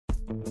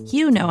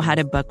You know how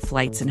to book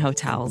flights and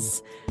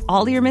hotels.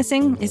 All you're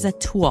missing is a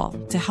tool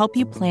to help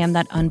you plan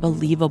that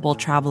unbelievable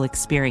travel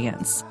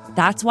experience.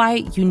 That's why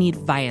you need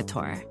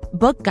Viator.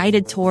 Book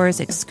guided tours,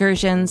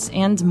 excursions,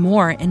 and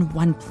more in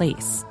one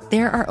place.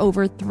 There are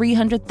over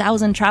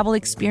 300,000 travel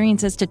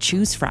experiences to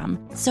choose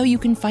from, so you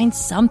can find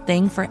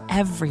something for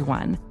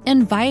everyone.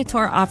 And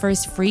Viator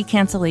offers free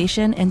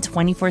cancellation and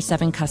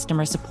 24/7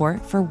 customer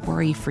support for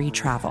worry-free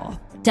travel.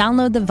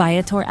 Download the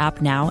Viator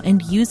app now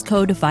and use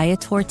code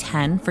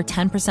Viator10 for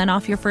 10%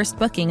 off your first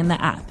booking in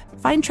the app.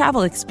 Find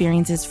travel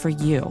experiences for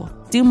you.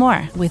 Do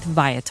more with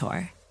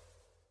Viator.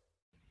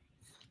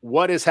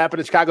 What is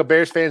happening, Chicago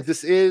Bears fans?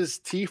 This is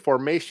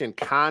T-Formation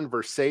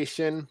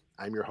Conversation.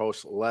 I'm your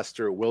host,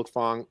 Lester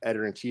Wiltfong,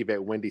 editor-in-chief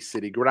at Windy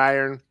City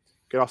Gridiron. You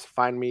can also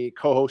find me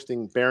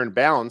co-hosting Bear and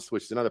Balance,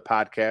 which is another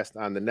podcast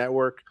on the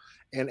network.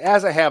 And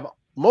as I have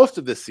most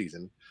of this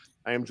season,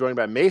 I am joined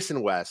by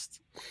Mason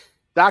West,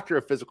 Doctor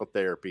of Physical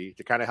Therapy,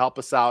 to kind of help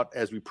us out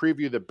as we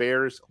preview the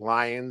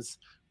Bears-Lions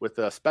with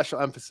a special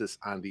emphasis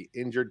on the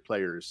injured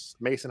players.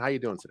 Mason, how you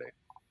doing today?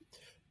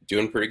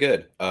 Doing pretty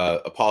good.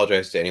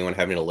 Apologize to anyone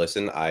having to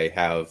listen. I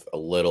have a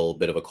little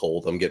bit of a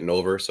cold I'm getting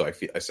over, so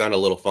I sound a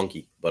little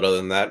funky. But other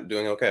than that,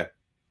 doing okay.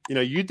 You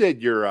know, you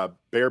did your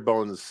Bare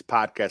Bones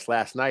podcast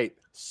last night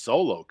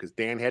solo because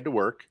Dan had to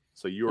work,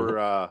 so you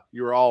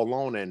were all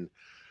alone. And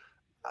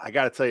I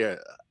got to tell you,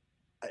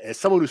 as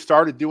someone who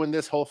started doing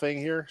this whole thing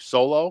here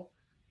solo,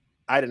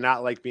 I did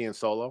not like being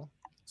solo.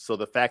 So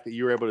the fact that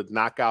you were able to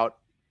knock out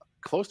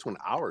close to an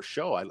hour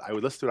show, I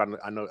would listen to it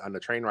on the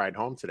train ride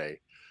home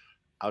today.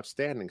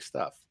 Outstanding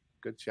stuff.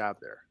 Good job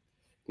there.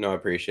 No, I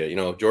appreciate it. You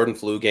know, Jordan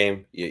flu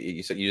game,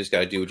 you just got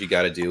to do what you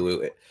got to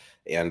do.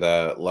 And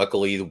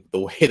luckily, the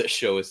way the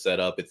show is set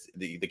up, it's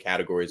the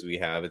categories we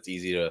have, it's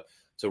easy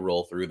to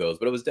roll through those.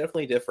 But it was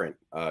definitely different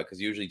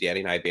because usually Danny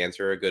and I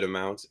banter a good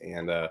amount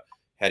and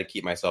had to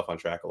keep myself on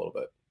track a little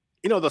bit.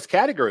 You know, those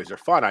categories are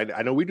fun.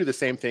 I know we do the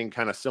same thing,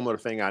 kind of similar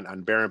thing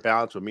on Bear and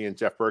Balance with me and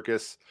Jeff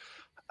Burkus.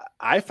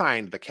 I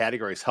find the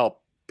categories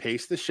help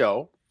pace the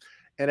show.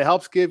 And it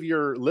helps give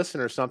your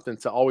listeners something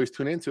to always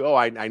tune into. Oh,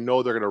 I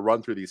know they're going to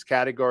run through these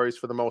categories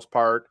for the most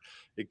part.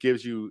 It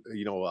gives you,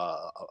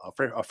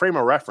 a frame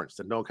of reference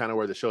to know kind of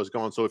where the show is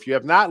going. So if you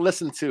have not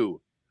listened to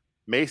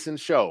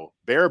Mason's show,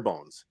 Bare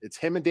Bones, it's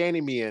him and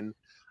Danny Meehan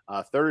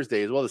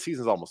Thursdays. Well, the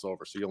season's almost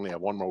over, so you only have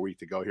one more week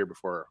to go here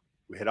before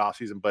we hit off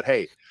season. But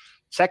hey,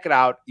 check it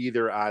out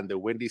either on the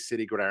Windy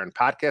City Gridiron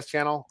podcast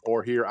channel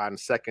or here on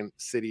Second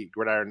City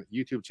Gridiron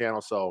YouTube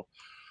channel. So,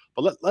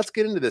 but let's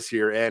get into this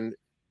here. And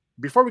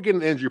before we get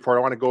into the injury report,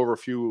 I want to go over a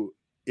few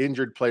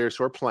injured players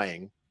who are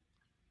playing.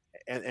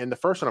 And the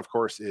first one, of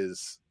course,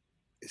 is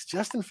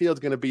Justin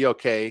Fields going to be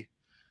okay?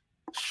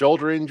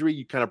 Shoulder injury.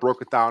 You kind of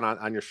broke it down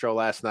on your show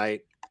last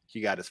night. He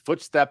got his foot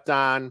stepped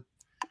on.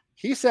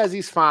 He says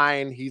he's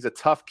fine. He's a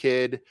tough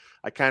kid.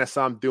 I kind of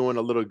saw him doing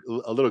a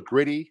little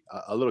gritty,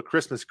 a little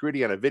Christmas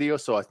gritty on a video.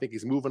 So I think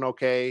he's moving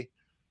okay.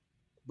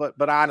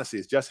 But honestly,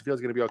 is Justin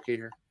Fields going to be okay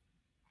here?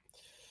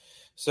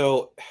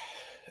 So,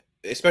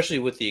 especially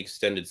with the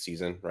extended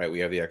season, right? We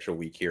have the extra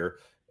week here.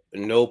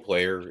 No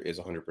player is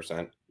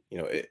 100%. You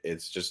know,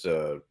 it's just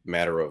a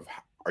matter of,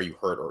 are you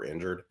hurt or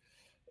injured?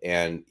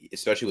 And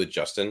especially with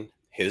Justin,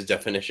 his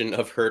definition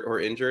of hurt or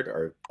injured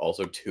are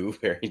also two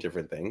very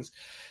different things.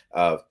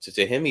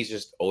 To him, he's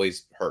just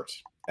always hurt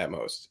at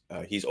most.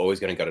 He's always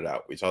going to gut it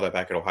out. We saw that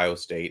back at Ohio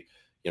State.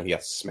 You know, he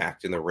got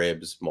smacked in the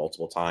ribs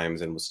multiple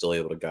times and was still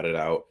able to gut it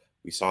out.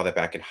 We saw that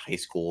back in high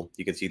school.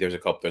 You can see there's a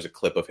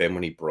clip of him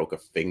when he broke a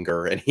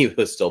finger and he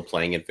was still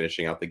playing and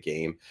finishing out the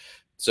game.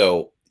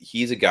 So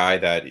he's a guy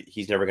that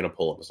he's never going to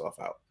pull himself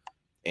out.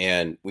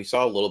 And we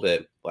saw a little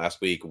bit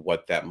last week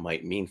what that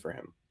might mean for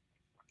him.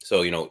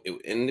 So, you know,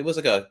 it was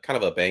like a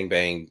kind of a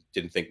bang,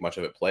 didn't think much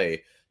of it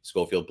play.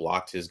 Schofield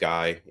blocked his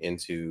guy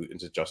into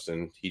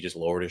Justin. He just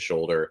lowered his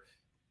shoulder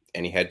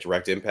and he had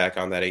direct impact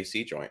on that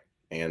AC joint.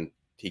 And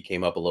he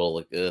came up a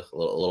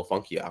little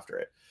funky after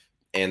it.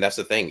 And that's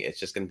the thing. It's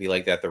just going to be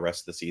like that the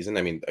rest of the season.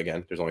 I mean,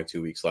 again, there's only 2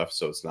 weeks left,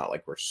 so it's not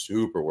like we're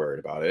super worried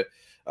about it.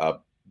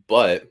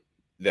 But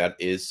that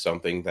is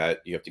something that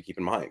you have to keep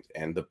in mind.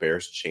 And the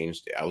Bears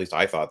changed, at least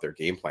I thought, their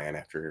game plan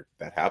after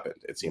that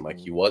happened. It seemed like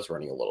he was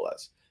running a little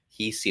less.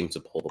 He seemed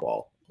to pull the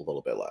ball a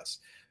little bit less.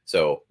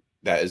 So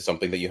that is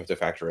something that you have to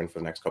factor in for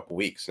the next couple of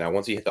weeks. Now,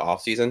 once you hit the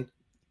offseason,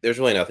 there's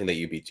really nothing that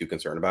you'd be too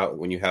concerned about.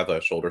 When you have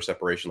a shoulder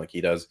separation like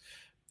he does,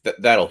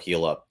 that'll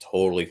heal up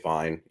totally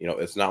fine. You know,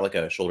 it's not like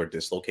a shoulder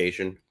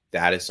dislocation.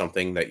 That is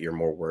something that you're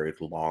more worried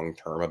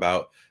long-term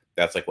about.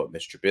 That's like what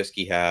Mitch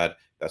Trubisky had.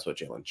 That's what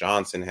Jalen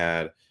Johnson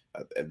had.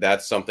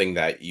 That's something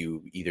that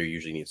you either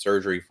usually need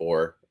surgery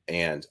for.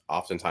 And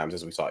oftentimes,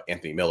 as we saw,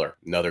 Anthony Miller,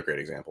 another great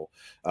example,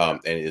 and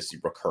it is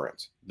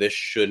recurrent. This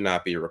should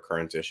not be a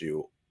recurrent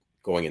issue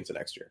going into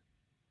next year.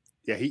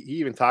 Yeah, he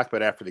even talked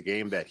about after the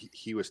game that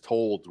he was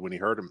told when he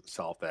hurt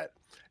himself that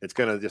it's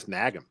going to just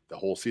nag him the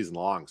whole season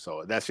long.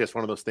 So that's just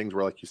one of those things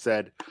where, like you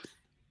said,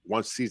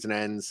 once season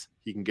ends,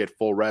 he can get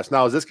full rest.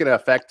 Now, is this going to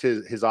affect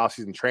his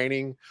offseason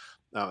training?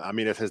 I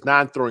mean, it's his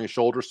non-throwing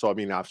shoulder, so I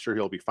mean, I'm sure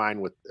he'll be fine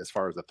with as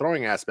far as the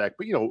throwing aspect.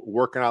 But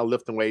working out,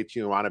 lifting weights,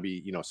 you want to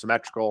be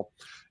symmetrical.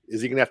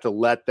 Is he going to have to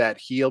let that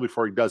heal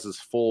before he does his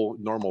full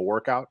normal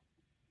workout?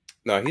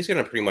 No, he's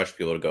going to pretty much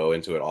be able to go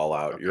into it all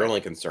out. Okay. Your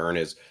only concern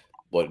is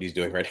what he's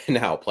doing right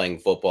now, playing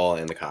football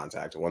and the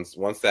contact.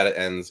 Once that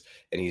ends,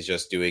 and he's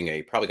just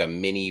doing probably a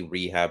mini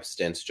rehab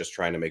stint, just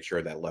trying to make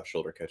sure that left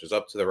shoulder catches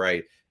up to the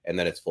right, and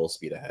then it's full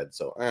speed ahead.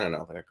 So I don't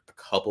know, like a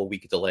couple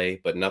week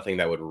delay, but nothing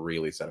that would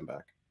really set him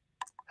back.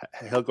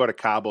 He'll go to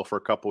Cabo for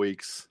a couple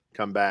weeks,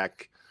 come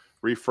back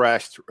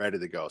refreshed, ready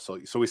to go. So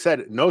we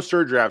said no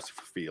surgery after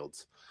for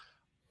Fields.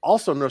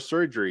 Also, no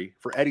surgery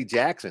for Eddie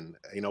Jackson.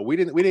 We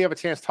didn't have a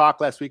chance to talk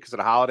last week because of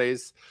the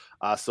holidays.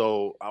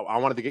 So I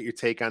wanted to get your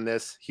take on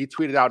this. He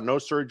tweeted out no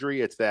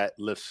surgery. It's that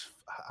Liz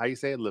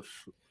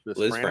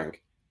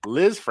Frank.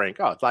 Liz Frank.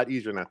 Oh, it's a lot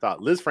easier than I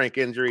thought. Liz Frank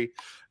injury,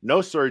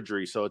 no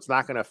surgery. So it's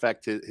not going to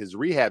affect his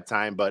rehab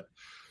time. But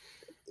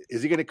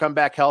is he going to come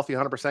back healthy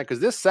 100%?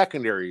 Because this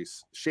secondary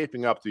is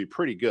shaping up to be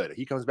pretty good.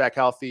 He comes back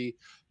healthy.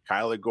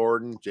 Kyler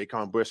Gordon,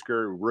 Jaquan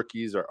Brisker,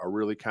 rookies are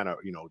really kind of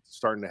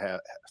starting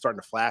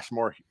to flash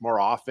more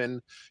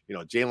often.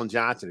 Jalen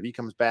Johnson, if he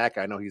comes back,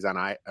 I know he's on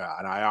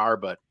IR,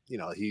 but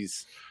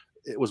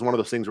it was one of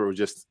those things where it was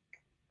just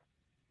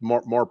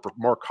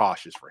more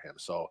cautious for him.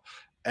 So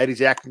Eddie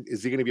Jackson,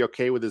 is he going to be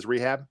okay with his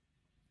rehab?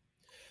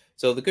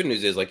 So the good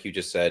news is, like you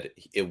just said,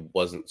 it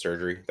wasn't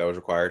surgery that was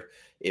required.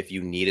 If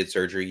you needed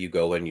surgery, you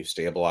go and you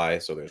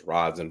stabilize. So there's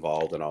rods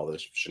involved and all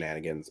those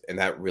shenanigans, and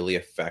that really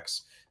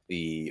affects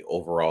the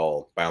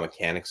overall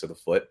biomechanics of the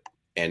foot.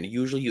 And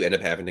usually you end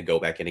up having to go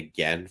back in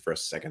again for a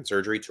second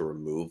surgery to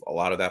remove a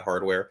lot of that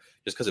hardware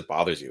just because it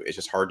bothers you. It's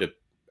just hard to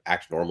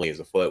act normally as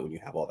a foot when you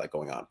have all that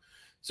going on.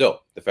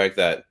 So the fact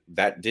that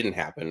didn't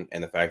happen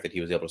and the fact that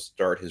he was able to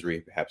start his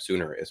rehab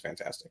sooner is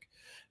fantastic.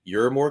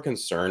 You're more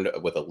concerned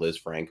with a Liz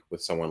Frank,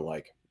 with someone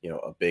like,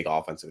 a big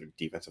offensive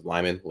defensive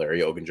lineman.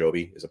 Larry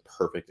Ogunjobi is a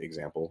perfect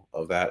example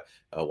of that,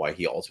 why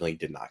he ultimately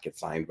did not get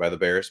signed by the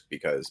Bears,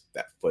 because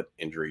that foot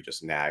injury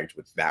just nagged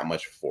with that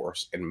much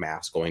force and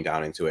mass going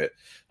down into it.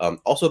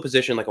 Also a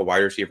position like a wide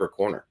receiver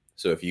corner.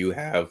 So if you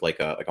have like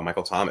a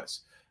Michael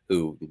Thomas,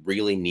 who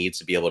really needs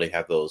to be able to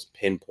have those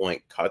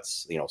pinpoint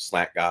cuts,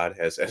 slant God,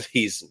 as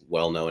he's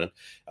well known,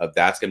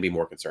 that's going to be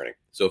more concerning.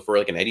 So for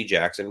like an Eddie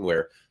Jackson,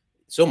 where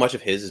so much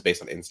of his is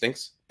based on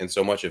instincts and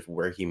so much of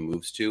where he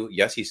moves to,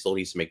 yes, he still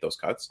needs to make those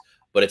cuts,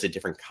 but it's a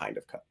different kind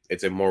of cut.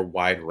 It's a more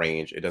wide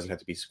range. It doesn't have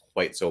to be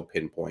quite so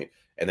pinpoint.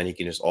 And then he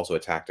can just also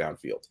attack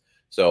downfield.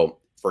 So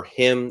for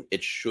him,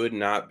 it should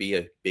not be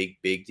a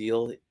big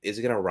deal. Is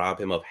it going to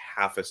rob him of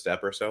half a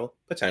step or so?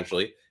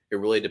 Potentially. It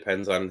really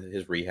depends on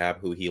his rehab,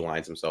 who he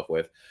lines himself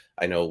with.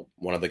 I know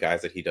one of the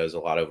guys that he does a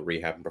lot of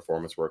rehab and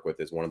performance work with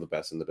is one of the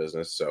best in the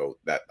business. So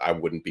that I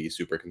wouldn't be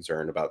super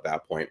concerned about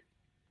that point.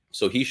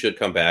 So he should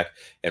come back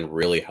and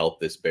really help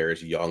this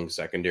Bears young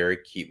secondary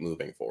keep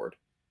moving forward.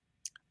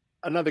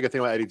 Another good thing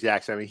about Eddie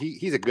Jackson, I mean,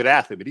 he's a good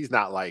athlete, but he's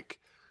not a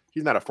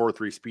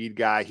 4.3 speed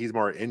guy. He's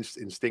more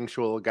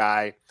instinctual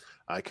guy.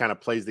 Kind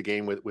of plays the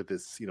game with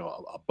this,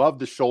 above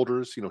the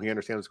shoulders. He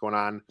understands what's going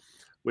on,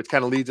 which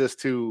kind of leads us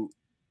to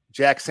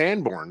Jack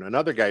Sanborn,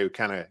 another guy who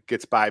kind of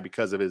gets by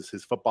because of his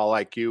football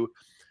IQ.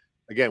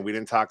 Again, we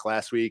didn't talk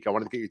last week. I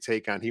wanted to get your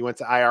take on. He went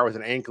to IR with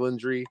an ankle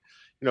injury.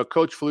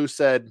 Coach Flew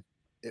said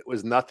it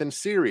was nothing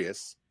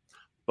serious,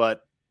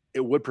 but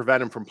it would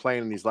prevent him from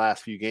playing in these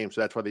last few games.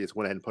 So that's why they just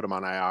went ahead and put him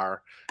on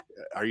IR.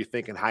 Are you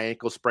thinking high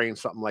ankle sprain,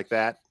 something like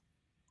that?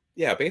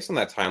 Yeah, based on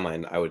that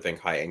timeline, I would think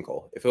high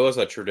ankle. If it was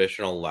a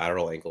traditional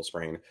lateral ankle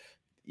sprain,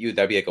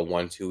 that'd be like a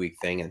 1-2 week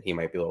thing, and he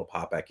might be able to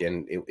pop back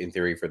in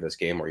theory for this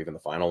game or even the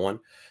final one.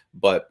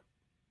 But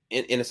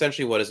in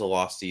essentially what is a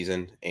lost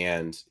season,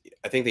 and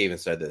I think they even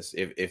said this,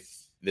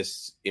 if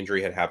this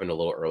injury had happened a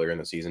little earlier in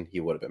the season, he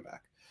would have been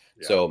back.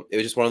 Yeah. So it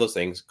was just one of those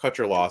things. Cut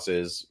your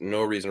losses,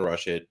 no reason to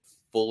rush it,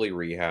 fully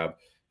rehab.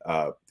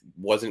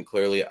 Wasn't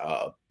clearly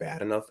a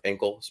bad enough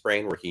ankle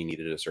sprain where he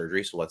needed a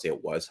surgery. So let's say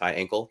it was high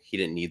ankle. He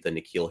didn't need the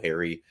N'Keal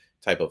Harry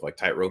type of like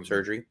tightrope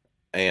surgery.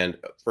 And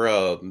for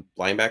a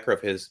linebacker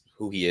of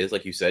who he is,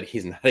 like you said,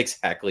 he's not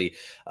exactly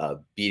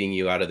beating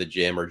you out of the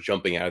gym or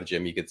jumping out of the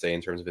gym, you could say,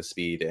 in terms of his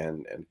speed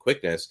and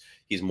quickness.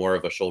 He's more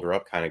of a shoulder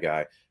up kind of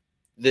guy.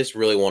 This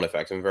really won't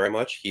affect him very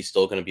much. He's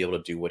still going to be able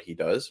to do what he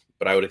does,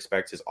 but I would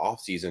expect his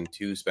offseason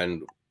to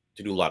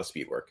do a lot of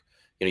speed work.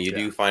 You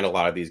do find a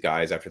lot of these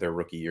guys after their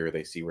rookie year,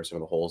 they see where some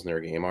of the holes in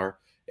their game are.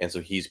 And so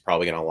he's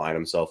probably going to align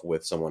himself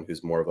with someone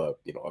who's more of a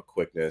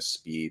quickness,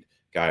 speed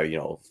guy,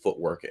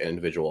 footwork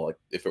individual. Like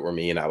if it were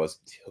me and I was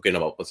hooking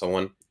him up with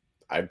someone,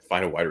 I'd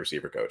find a wide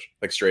receiver coach,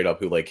 like straight up,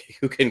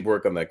 who can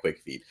work on that quick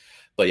feet.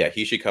 But yeah,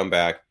 he should come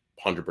back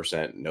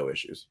 100%, no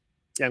issues.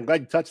 Yeah, I'm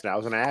glad you touched on it. I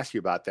was going to ask you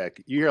about that.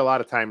 You hear a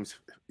lot of times,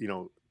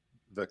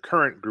 the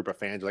current group of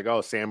fans are like,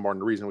 oh, Sanborn,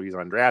 the reason why he's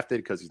undrafted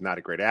because he's not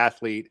a great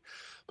athlete.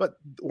 But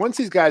once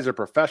these guys are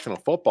professional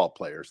football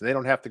players and they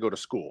don't have to go to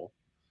school,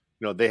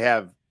 they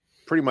have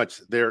pretty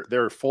much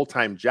their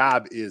full-time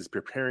job is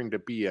preparing to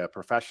be a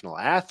professional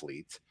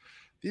athlete.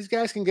 these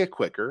guys can get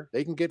quicker,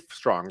 they can get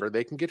stronger,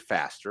 they can get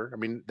faster. I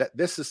mean,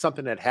 this is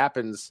something that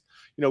happens.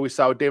 We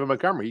saw with David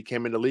Montgomery. He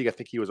came into the league. I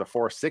think he was a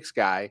 4.6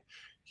 guy.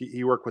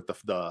 He worked with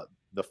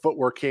the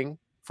footwork king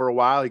for a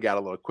while. He got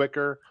a little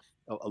quicker,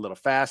 a little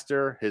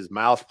faster. His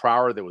miles per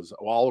hour that was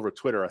all over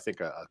Twitter, I think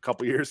a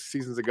couple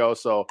seasons ago.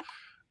 So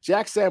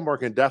Jack Sanborn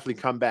can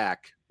definitely come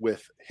back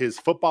with his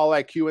football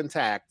IQ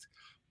intact,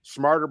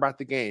 smarter about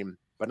the game,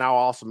 but now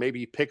also maybe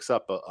he picks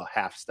up a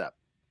half step.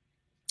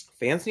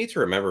 Fans need to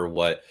remember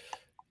what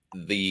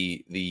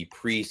the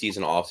preseason,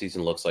 offseason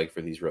looks like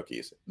for these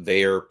rookies.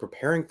 They are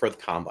preparing for the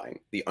combine,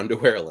 the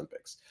underwear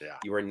Olympics. Yeah.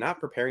 You are not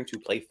preparing to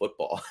play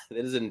football. That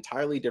is an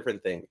entirely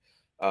different thing.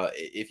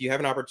 If you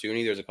have an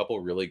opportunity, there's a couple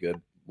of really good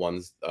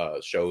ones,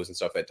 shows and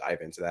stuff that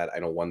dive into that. I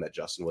know one that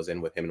Justin was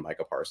in with him and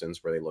Micah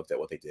Parsons, where they looked at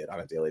what they did on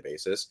a daily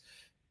basis.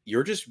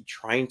 You're just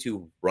trying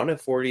to run a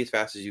 40 as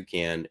fast as you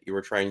can. You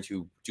were trying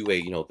to do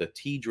the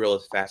T drill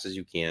as fast as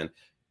you can.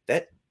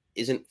 That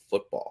isn't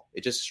football.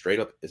 It just straight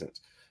up isn't.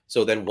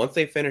 So then once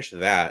they finish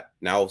that,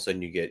 now all of a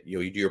sudden you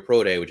do your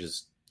pro day, which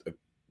is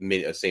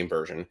a same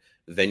version.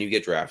 Then you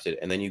get drafted,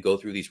 and then you go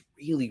through these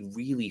really,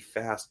 really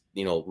fast,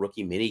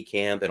 rookie mini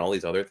camp and all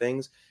these other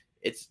things.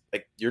 It's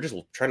like you're just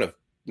trying to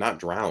not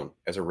drown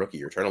as a rookie.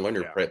 You're trying to learn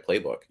your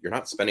playbook. You're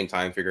not spending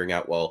time figuring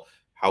out, well,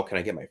 how can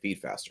I get my feet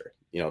faster?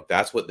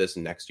 That's what this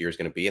next year is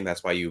going to be, and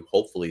that's why you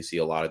hopefully see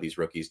a lot of these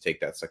rookies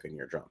take that second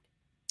year jump.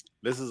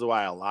 This is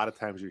why a lot of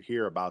times you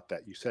hear about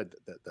that. You said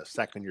the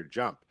second year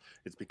jump.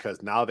 It's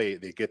because now they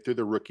get through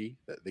the rookie,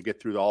 they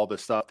get through all the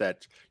stuff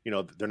that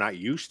they're not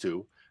used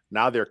to.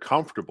 Now they're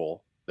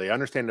comfortable. They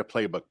understand the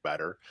playbook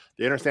better.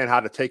 They understand how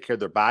to take care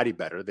of their body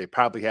better. They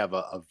probably have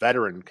a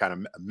veteran kind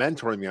of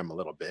mentoring them a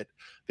little bit.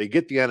 They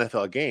get the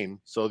NFL game.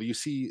 So you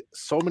see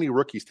so many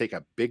rookies take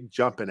a big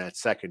jump in that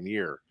second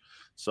year.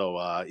 So,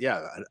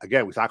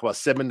 again, we talk about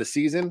 7 the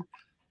season.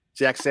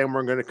 Jack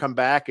Sanborn going to come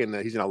back, and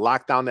he's going to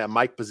lock down that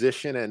Mike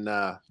position and,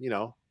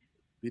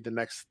 be the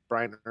next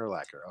Brian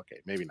Urlacher. Okay,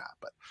 maybe not.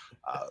 But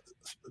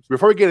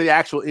before we get to the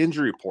actual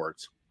injury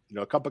reports,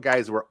 a couple of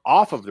guys were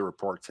off of the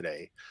report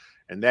today,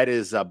 and that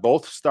is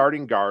both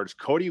starting guards,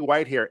 Cody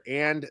Whitehair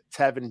and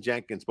Tevin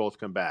Jenkins, both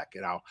come back.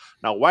 Now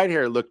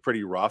Whitehair looked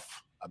pretty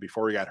rough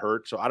before he got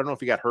hurt. So I don't know if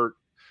he got hurt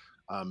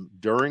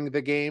during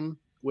the game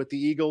with the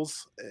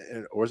Eagles,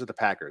 or was it the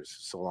Packers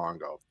so long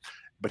ago?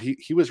 But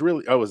he was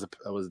really, it was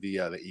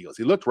the Eagles.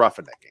 He looked rough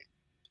in that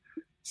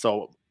game.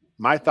 So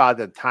my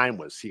thought at the time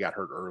was he got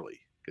hurt early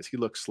because he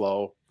looked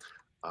slow.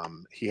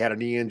 He had a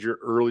knee injury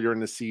earlier in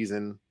the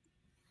season.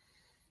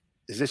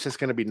 Is this just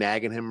going to be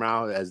nagging him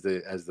now as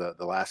the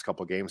last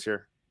couple of games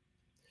here?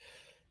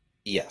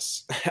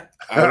 Yes.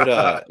 I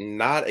would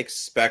not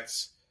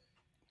expect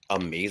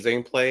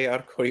amazing play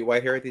out of Cody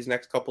Whitehair at these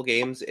next couple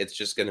games. It's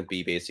just going to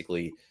be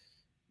basically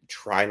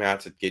try not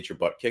to get your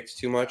butt kicked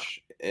too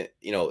much.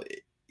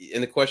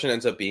 And the question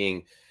ends up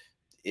being,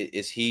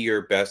 is he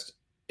your best?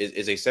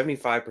 Is a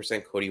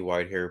 75% Cody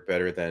Whitehair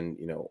better than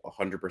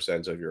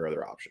 100% of your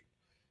other option?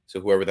 So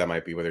whoever that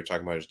might be, whether you're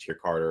talking about Ja'Tyre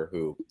Carter,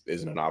 who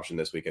isn't an option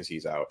this week as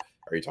he's out,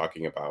 are you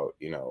talking about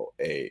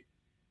it's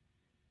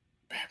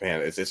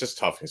just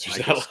tough.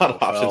 There's not a lot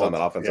of options on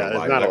that offensive line.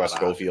 You're talking about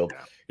Schofield.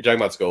 Yeah. You're talking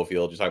about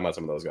Schofield. You're talking about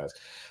some of those guys.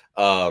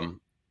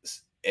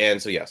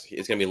 And so yes,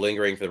 it's going to be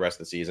lingering for the rest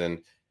of the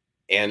season,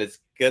 and it's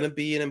going to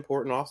be an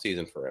important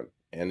offseason for him.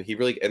 And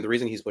the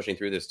reason he's pushing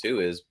through this too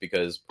is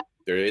because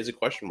there is a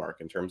question mark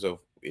in terms of,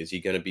 is he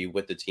going to be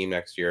with the team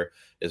next year?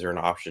 Is there an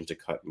option to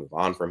move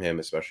on from him,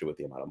 especially with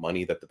the amount of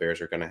money that the Bears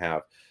are going to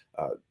have?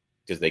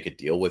 Because they could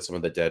deal with some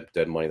of the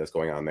dead money that's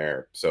going on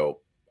there. So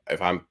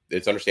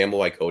it's understandable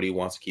why Cody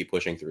wants to keep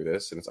pushing through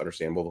this, and it's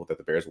understandable that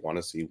the Bears want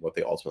to see what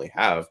they ultimately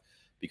have,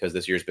 because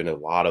this year's been a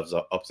lot of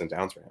ups and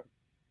downs for him.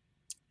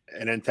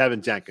 And then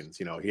Tevin Jenkins,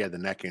 he had the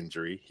neck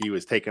injury. He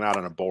was taken out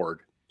on a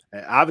board.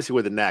 And obviously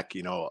with the neck,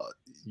 you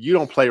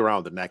don't play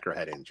around with the neck or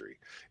head injury.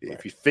 Right.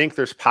 If you think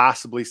there's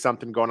possibly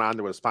something going on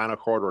there with a spinal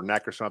cord or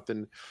neck or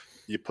something,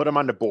 you put him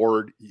on the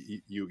board.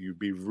 You'd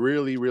be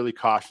really, really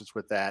cautious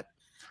with that.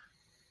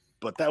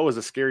 But that was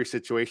a scary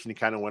situation. He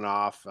kind of went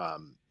off.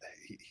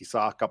 He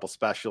saw a couple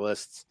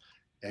specialists,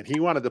 and he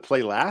wanted to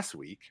play last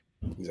week.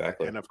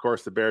 Exactly. And of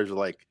course, the Bears were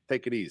like,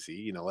 "Take it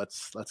easy.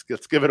 Let's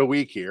give it a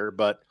week here."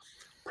 But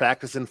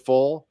practice in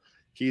full.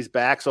 He's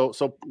back. So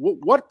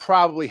what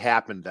probably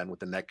happened then with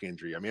the neck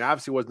injury? I mean,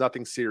 obviously it was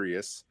nothing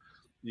serious.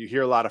 You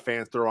hear a lot of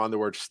fans throw on the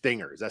word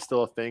stinger. Is that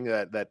still a thing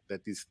that's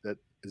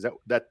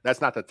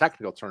not the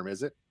technical term,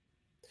 is it?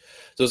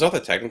 So it's not the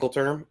technical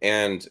term.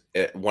 And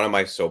one of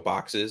my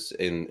soapboxes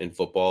in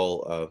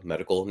football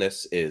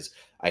medicalness is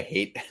I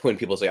hate when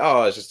people say,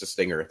 "Oh, it's just a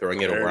stinger,"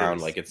 throwing it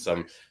around like it's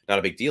not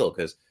a big deal.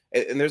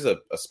 And there's a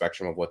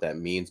spectrum of what that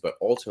means, but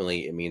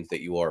ultimately it means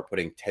that you are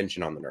putting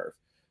tension on the nerve.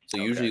 So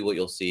usually what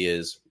you'll see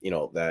is,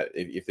 that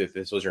if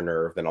this was your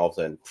nerve, then all of a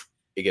sudden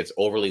it gets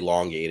overly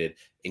elongated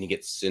and you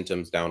get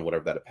symptoms down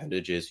whatever that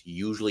appendage is.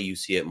 Usually you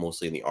see it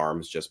mostly in the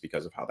arms just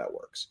because of how that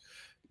works.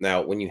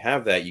 Now, when you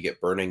have that, you get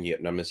burning, you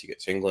get numbness, you get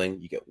tingling,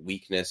 you get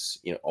weakness,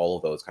 all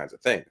of those kinds of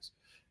things.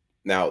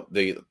 Now,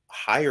 the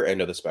higher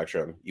end of the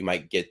spectrum, you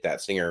might get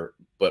that stinger,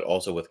 but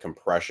also with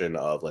compression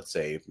of, let's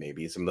say,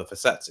 maybe some of the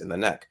facets in the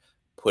neck,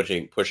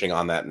 pushing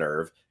on that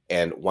nerve.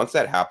 And once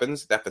that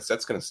happens, that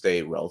facet's going to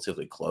stay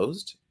relatively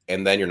closed.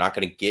 And then you're not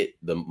going to get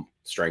the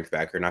strength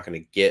back. You're not going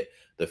to get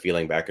the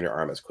feeling back in your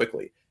arm as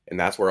quickly. And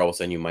that's where all of a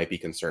sudden you might be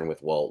concerned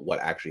with, well, what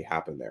actually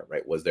happened there,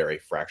 right? Was there a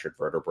fractured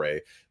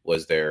vertebrae?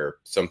 Was there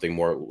something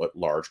more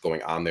large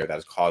going on there that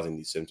is causing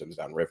these symptoms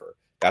downriver?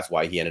 That's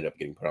why he ended up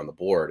getting put on the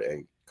board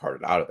and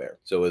carted out of there.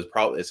 So it was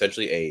probably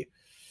essentially a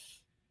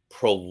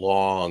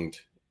prolonged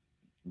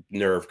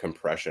nerve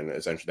compression,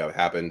 essentially, that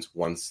happened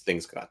once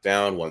things got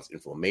down, once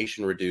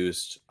inflammation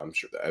reduced. I'm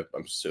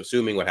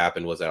assuming what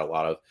happened was that a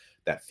lot of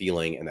that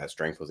feeling and that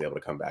strength was able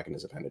to come back in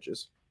his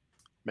appendages.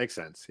 Makes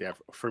sense. Yeah.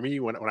 For me,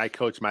 when I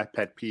coach, my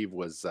pet peeve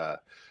was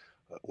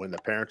when the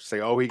parents say,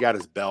 "Oh, he got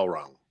his bell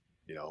rung."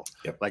 You know,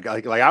 Yep. like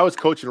I was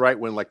coaching right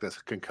when like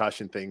this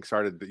concussion thing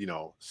started.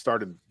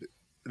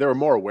 They were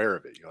more aware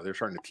of it. You know, they're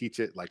starting to teach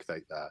it like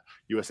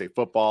USA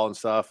football and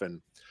stuff.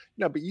 And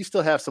but you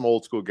still have some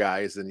old school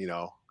guys, and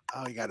oh,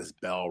 he got his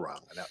bell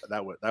rung, and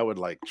that would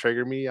like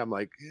trigger me. I'm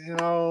like,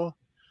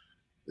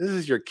 this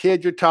is your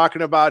kid you're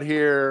talking about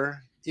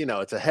here.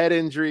 It's a head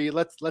injury.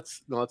 Let's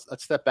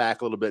step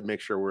back a little bit and make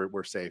sure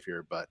we're safe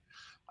here. But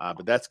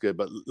that's good.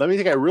 But let me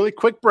take a really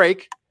quick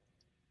break,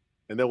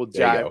 and then we'll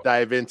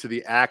dive into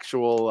the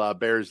actual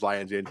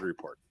Bears-Lions injury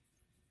report.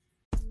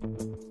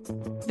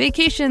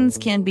 Vacations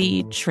can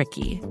be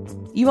tricky.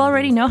 You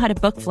already know how to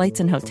book flights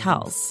and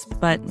hotels,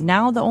 but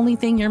now the only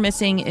thing you're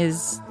missing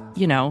is,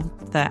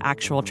 the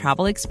actual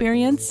travel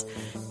experience.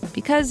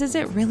 Because is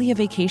it really a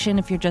vacation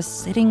if you're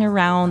just sitting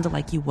around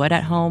like you would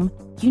at home?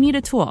 You need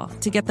a tool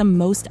to get the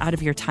most out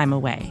of your time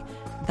away.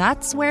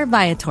 That's where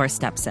Viator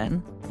steps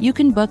in. You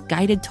can book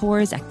guided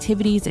tours,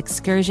 activities,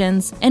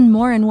 excursions, and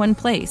more in one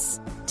place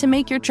to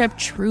make your trip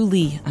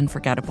truly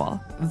unforgettable.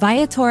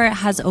 Viator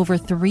has over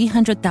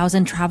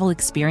 300,000 travel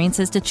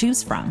experiences to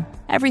choose from.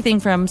 Everything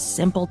from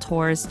simple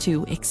tours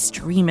to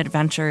extreme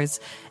adventures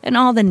and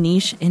all the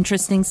niche,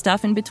 interesting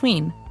stuff in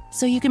between.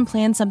 So you can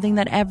plan something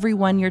that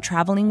everyone you're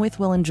traveling with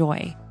will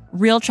enjoy.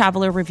 Real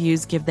traveler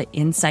reviews give the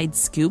inside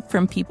scoop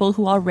from people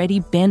who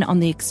already been on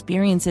the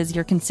experiences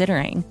you're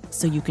considering,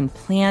 so you can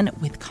plan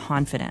with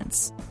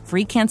confidence.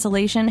 Free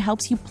cancellation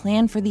helps you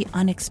plan for the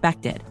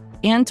unexpected.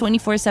 And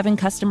 24/7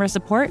 customer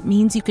support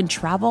means you can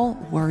travel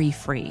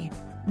worry-free.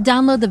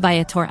 Download the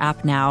Viator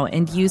app now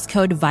and use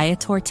code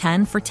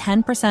Viator10 for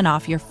 10%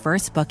 off your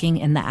first booking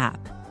in the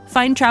app.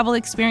 Find travel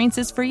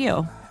experiences for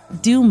you.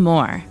 Do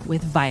more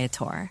with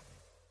Viator.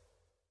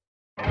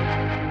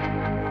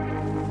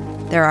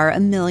 There are a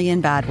million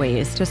bad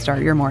ways to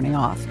start your morning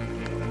off.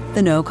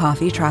 The no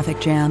coffee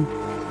traffic jam,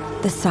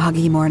 the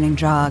soggy morning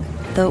jog,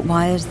 the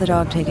why is the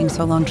dog taking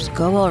so long, just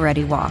go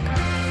already walk.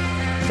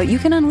 But you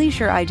can unleash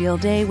your ideal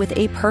day with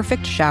a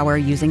perfect shower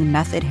using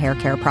Method hair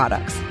care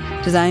products.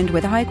 Designed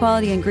with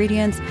high-quality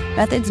ingredients,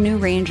 Method's new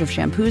range of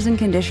shampoos and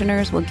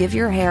conditioners will give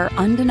your hair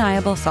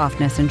undeniable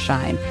softness and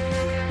shine.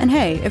 And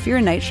hey, if you're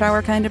a night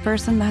shower kind of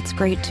person, that's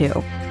great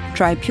too.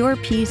 Try Pure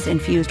Peace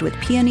infused with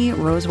peony,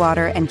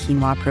 rosewater, and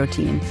quinoa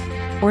protein.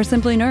 Or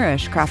Simply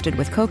Nourish, crafted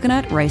with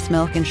coconut, rice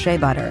milk, and shea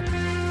butter.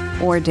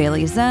 Or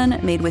Daily Zen,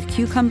 made with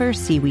cucumber,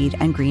 seaweed,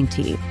 and green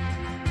tea.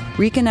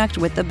 Reconnect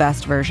with the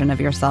best version of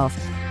yourself.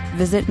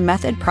 Visit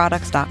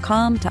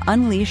methodproducts.com to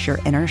unleash your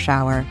inner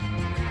shower.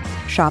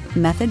 Shop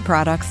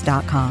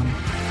methodproducts.com.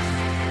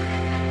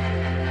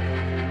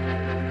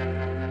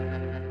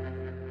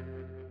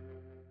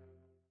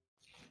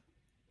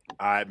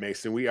 All right,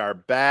 Mason, we are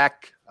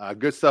back.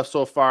 Good stuff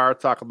so far.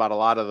 Talk about a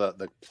lot of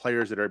the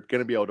players that are going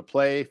to be able to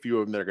play. A few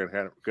of them that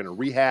are going to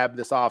rehab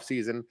this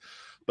offseason.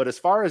 But as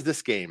far as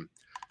this game,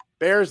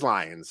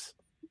 Bears-Lions.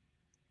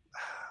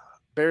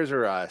 Bears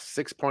are a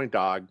 6-point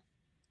dog.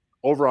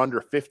 Over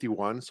under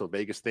 51. So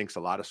Vegas thinks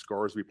a lot of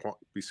scores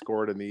we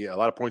scored a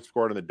lot of points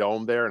scored in the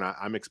dome there, and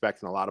I'm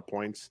expecting a lot of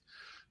points.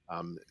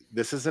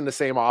 This isn't the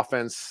same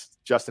offense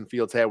Justin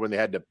Fields had when they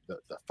had the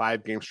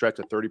 5-game stretch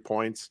of 30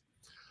 points.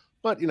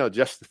 But,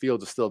 Justin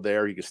Fields is still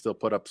there. He can still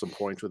put up some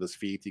points with his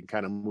feet. He can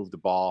kind of move the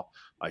ball.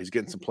 He's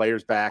getting some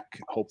players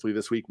back, hopefully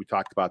this week. We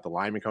talked about the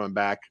lineman coming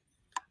back.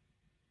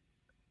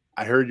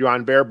 I heard you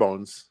on Bare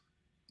Bones.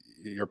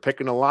 You're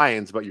picking the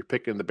Lions, but you're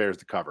picking the Bears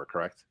to cover,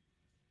 correct?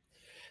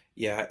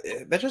 Yeah,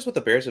 that's just what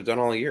the Bears have done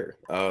all year.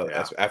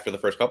 After the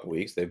first couple of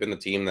weeks, they've been the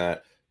team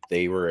that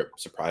they were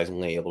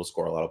surprisingly able to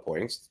score a lot of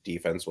points. The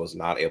defense was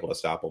not able to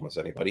stop almost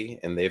anybody,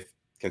 and they've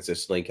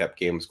consistently kept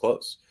games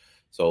close.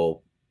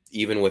 So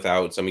even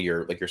without some of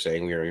your, like you're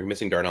saying, you're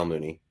missing Darnell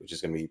Mooney, which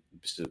is going to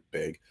be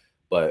big.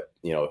 But,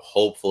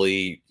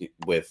 hopefully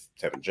with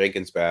Tevin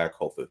Jenkins back,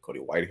 hopefully with Cody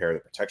Whitehair, the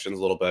protection's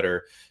a little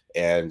better.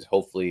 And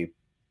hopefully,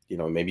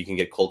 maybe you can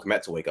get Cole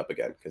Kmet to wake up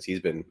again, because he's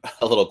been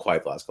a little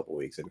quiet the last couple of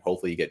weeks. And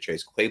hopefully you get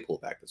Chase Claypool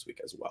back this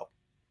week as well.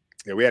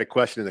 Yeah, we had a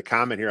question in the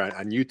comment here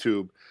on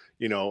YouTube.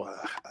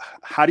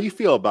 How do you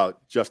feel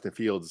about Justin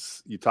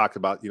Fields? You talked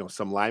about,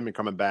 some linemen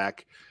coming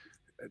back.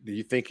 Do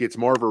you think it's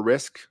more of a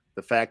risk,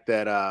 the fact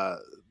that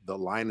the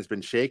line has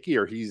been shaky,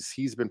 or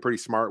he's been pretty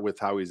smart with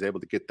how he's able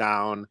to get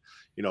down,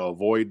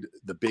 avoid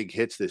the big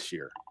hits this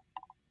year?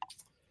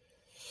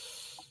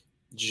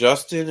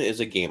 Justin is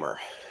a gamer,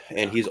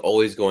 and he's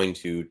always going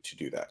to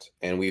do that.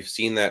 And we've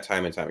seen that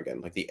time and time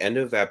again. Like the end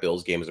of that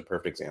Bills game is a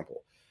perfect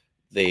example.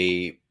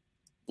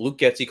 Luke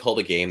Getsy called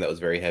a game that was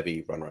very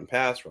heavy run,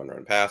 pass,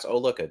 run, pass. Oh,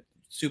 look, a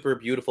super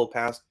beautiful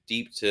pass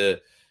deep to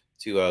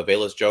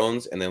Velus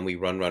Jones, and then we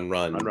run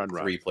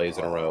 3 plays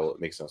in a row. It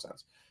makes no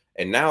sense.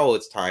 And now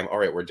it's time. All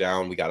right, we're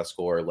down. We got to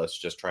score. Let's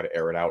just try to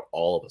air it out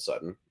all of a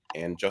sudden.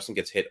 And Justin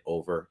gets hit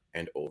over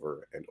and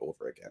over and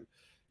over again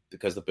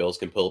because the Bills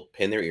can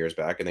pin their ears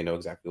back and they know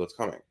exactly what's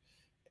coming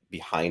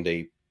behind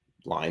a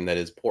line that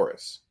is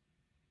porous.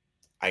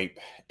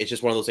 It's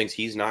just one of those things.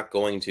 He's not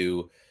going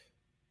to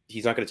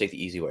take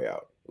the easy way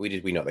out.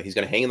 We know that he's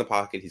going to hang in the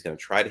pocket. He's going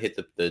to try to hit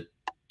the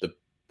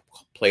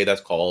play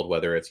that's called,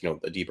 whether it's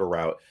a deeper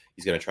route.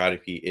 He's going to try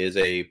to. He is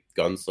a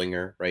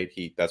gunslinger, right?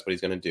 That's what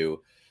he's going to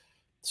do.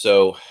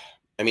 So,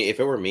 I mean, if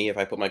it were me, if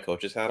I put my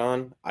coach's hat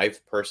on,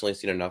 I've personally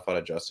seen enough out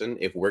of Justin.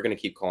 If we're going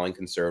to keep calling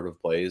conservative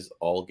plays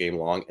all game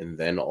long and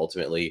then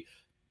ultimately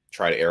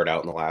try to air it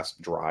out in the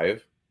last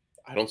drive,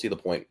 I don't see the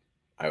point.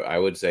 I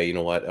would say, you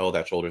know what? Oh,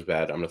 that shoulder's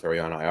bad. I'm going to throw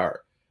you on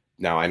IR.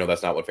 Now, I know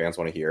that's not what fans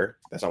want to hear.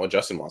 That's not what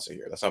Justin wants to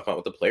hear. That's not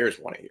what the players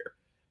want to hear.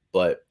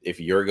 But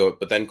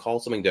but then call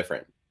something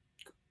different.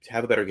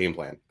 Have a better game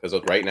plan, because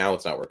right now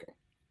it's not working.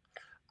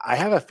 I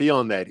have a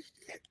feeling that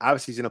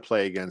obviously he's going to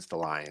play against the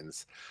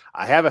Lions.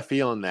 I have a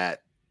feeling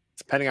that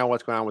depending on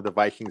what's going on with the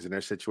Vikings and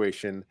their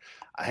situation,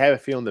 I have a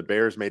feeling the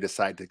Bears may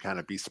decide to kind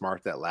of be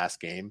smart that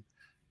last game.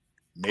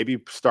 Maybe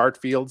start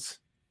Fields,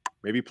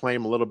 maybe play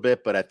him a little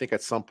bit, but I think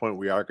at some point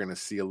we are going to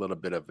see a little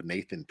bit of a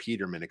Nathan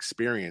Peterman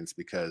experience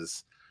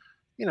because,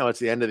 it's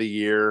the end of the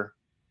year.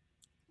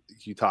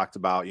 You talked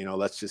about,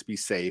 let's just be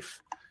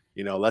safe.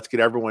 Let's get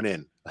everyone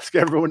in. Let's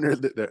get everyone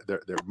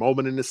their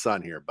moment in the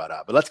sun here. But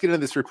let's get into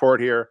this report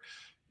here.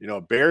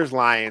 Bears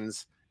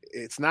Lions.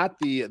 It's not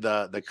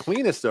the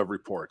cleanest of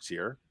reports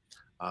here,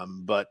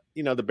 but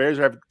the Bears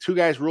have 2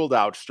 guys ruled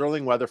out.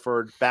 Sterling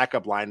Weatherford,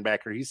 backup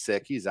linebacker. He's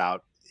sick. He's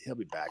out. He'll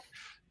be back.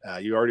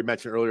 You already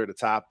mentioned earlier at the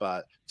top,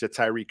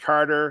 Ja'Tyre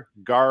Carter,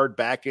 guard,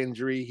 back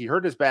injury. He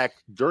hurt his back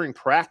during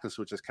practice,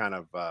 which is kind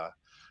of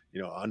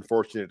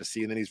unfortunate to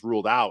see. And then he's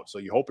ruled out. So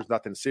you hope it's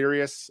nothing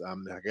serious.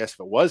 I guess if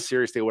it was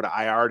serious, they would have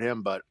IR'd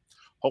him, but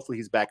hopefully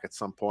he's back at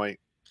some point.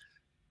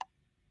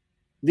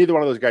 Neither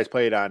one of those guys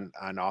played on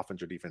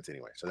offense or defense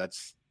anyway. So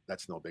that's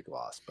no big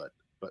loss.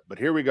 But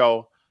here we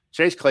go.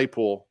 Chase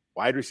Claypool,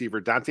 wide receiver,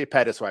 Dante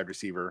Pettis, wide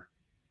receiver,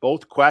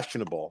 both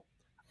questionable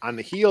on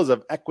the heels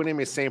of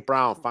Equanimeous St.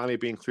 Brown finally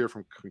being cleared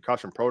from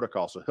concussion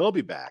protocol. So he'll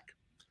be back.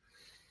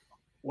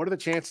 What are the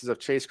chances of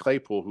Chase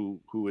Claypool,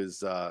 who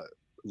is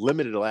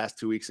limited the last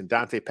 2 weeks, and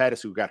Dante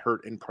Pettis, who got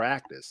hurt in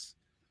practice?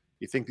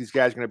 You think these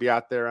guys are going to be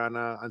out there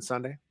on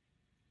Sunday?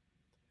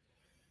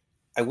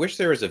 I wish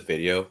there was a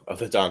video of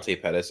the Dante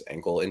Pettis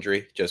ankle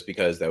injury, just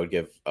because that would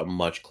give a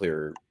much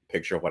clearer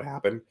picture of what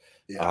happened.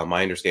 Yeah.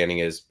 My understanding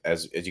is,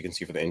 as you can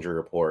see from the injury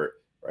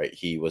report, right,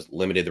 he was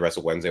limited the rest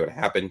of Wednesday when it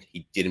happened.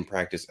 He didn't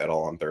practice at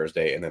all on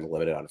Thursday, and then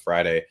limited on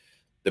Friday.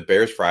 The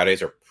Bears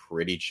Fridays are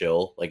pretty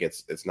chill. Like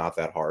it's not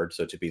that hard.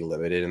 So to be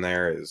limited in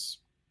there is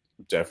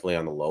definitely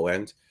on the low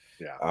end.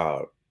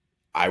 Yeah.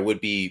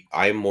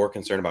 I'm more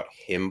concerned about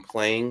him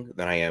playing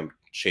than I am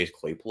Chase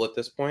Claypool at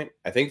this point.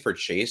 I think for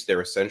Chase,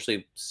 they're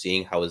essentially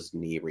seeing how his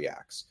knee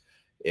reacts.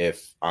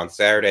 If on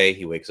Saturday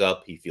he wakes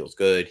up, he feels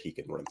good, he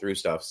can run through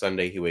stuff.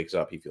 Sunday he wakes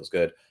up, he feels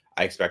good.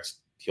 I expect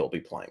he'll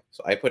be playing.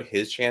 So I put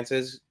his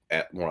chances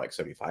at more like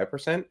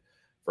 75%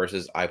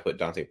 versus I put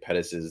Dante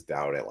Pettis's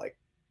down at like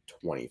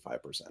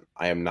 25%.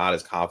 I am not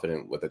as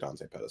confident with the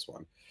Dante Pettis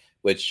one,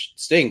 which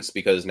stinks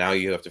because now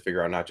you have to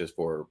figure out not just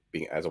for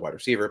being as a wide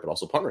receiver, but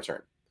also punt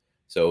return.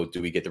 So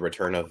do we get the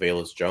return of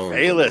Velus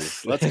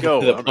Jones? Let's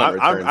go.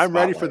 I'm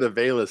ready for the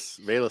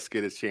Velus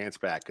get his chance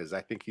back, because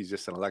I think he's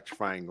just an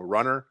electrifying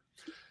runner.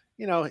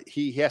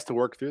 He has to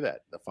work through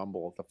that, the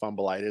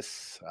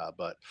fumbleitis.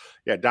 But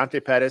yeah, Dante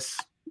Pettis,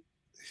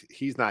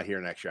 he's not here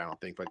next year, I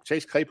don't think. But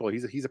Chase Claypool,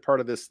 he's a part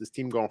of this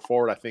team going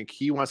forward. I think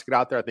he wants to get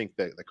out there. I think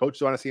the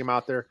coaches want to see him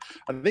out there.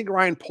 I think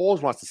Ryan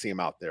Poles wants to see him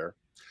out there.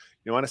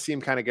 You want to see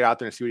him kind of get out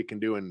there and see what he can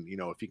do, and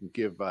if he can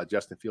give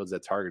Justin Fields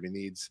that target he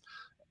needs.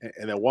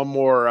 And then one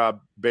more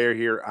Bear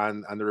here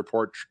on the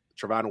report,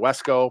 Trevon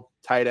Wesco,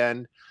 tight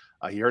end.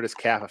 He hurt his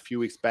calf a few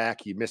weeks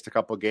back. He missed a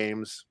couple of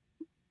games.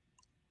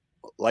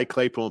 Like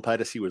Claypool and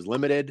Pettis, he was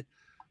limited.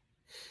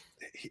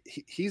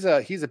 He's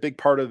a big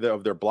part of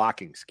their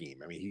blocking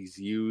scheme. I mean, he's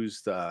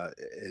used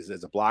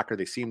as a blocker.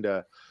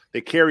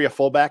 They carry a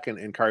fullback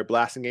in Kari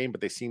Blasingame,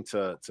 but they seem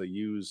to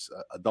use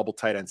a double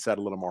tight end set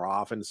a little more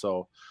often.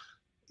 So,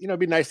 it'd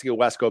be nice to get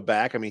Wesco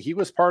back. I mean, he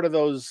was part of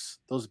those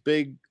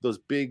big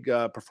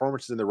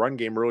performances in the run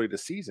game early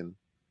this season.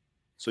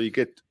 So you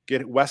get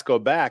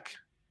Wesco back,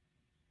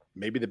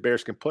 maybe the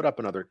Bears can put up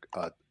another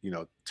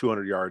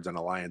 200 yards on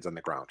the Lions on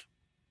the ground.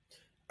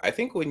 I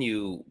think when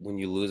you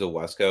lose a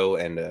Wesco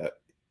and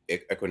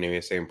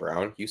Equanimeous St.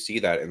 Brown, you see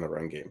that in the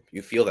run game.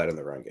 You feel that in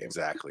the run game.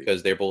 Exactly.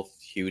 Because they're both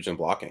huge in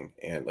blocking.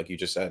 And like you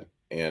just said,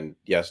 and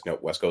yes, no,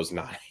 Wesco's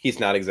not, he's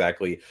not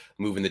exactly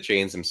moving the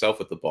chains himself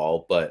with the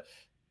ball, but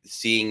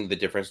seeing the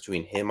difference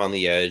between him on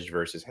the edge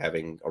versus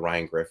having a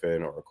Ryan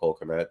Griffin or a Cole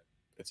Kmet,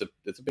 it's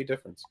a big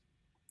difference.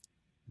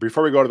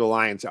 Before we go to the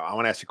Lions, I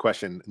want to ask you a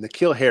question.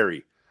 N'Keal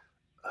Harry,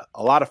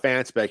 a lot of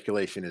fan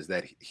speculation is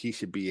that he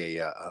should be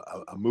a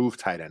move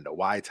tight end, a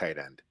wide tight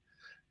end.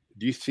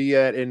 Do you see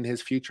it in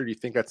his future? Do you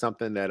think that's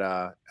something that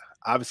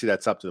obviously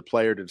that's up to the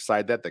player to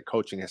decide that, the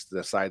coaching has to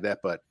decide that,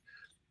 but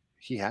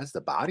he has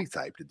the body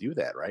type to do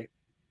that, right?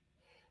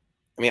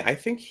 I mean, I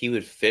think he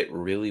would fit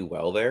really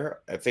well there.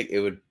 I think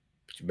it would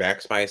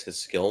maximize his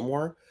skill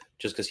more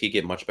just because he'd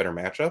get much better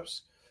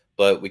matchups.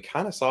 But we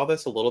kind of saw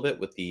this a little bit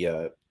with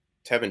the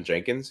Tevin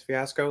Jenkins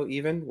fiasco,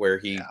 even where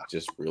he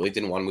just really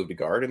didn't want to move to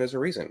guard. And there's a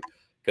reason,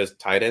 because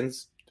tight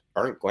ends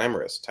aren't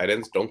glamorous. Tight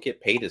ends don't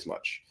get paid as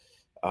much.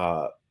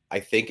 I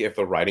think if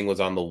the writing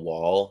was on the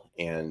wall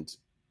and,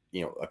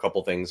 you know, a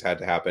couple things had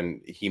to happen,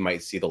 he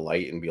might see the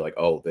light and be like,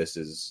 oh,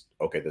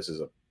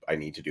 I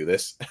need to do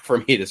this for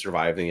me to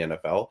survive in the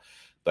NFL.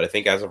 But I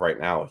think as of right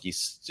now, he's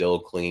still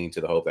clinging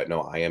to the hope that,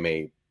 no, I'm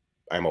a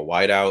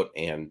wideout.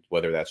 And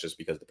whether that's just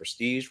because of the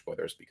prestige,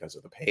 whether it's because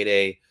of the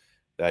payday,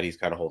 that he's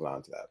kind of holding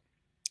on to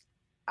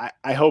that.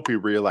 I hope he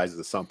realizes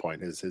at some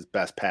point his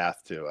best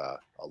path to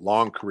a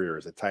long career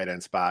as a tight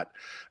end spot.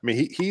 I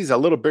mean, he's a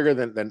little bigger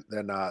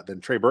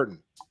than Trey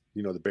Burton,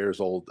 you know, the Bears'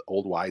 old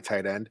wide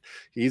tight end.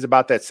 He's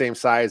about that same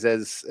size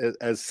as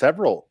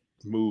several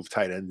move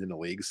tight ends in the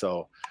league.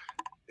 So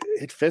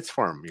it fits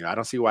for him. You know, I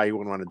don't see why he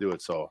wouldn't want to do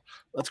it. So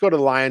let's go to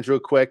the Lions real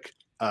quick.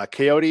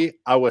 Coyote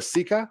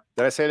Awosika.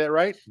 Did I say that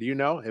right? Do you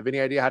know? Have any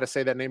idea how to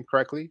say that name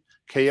correctly?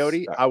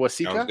 Coyote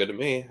Awosika. Sounds good to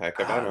me. Heck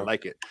if I know.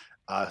 Like it.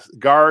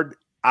 Guard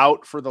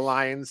out for the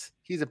Lions.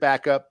 He's a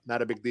backup,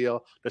 not a big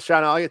deal.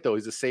 Deshaun Elliott, though,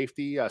 he's a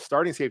safety,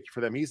 starting safety for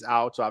them. He's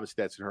out, so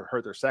obviously that's going to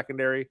hurt their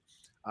secondary.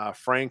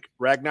 Frank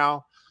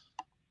Ragnow,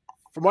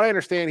 from what I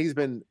understand, he's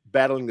been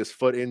battling this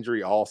foot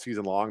injury all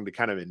season long. They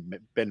kind of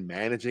been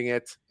managing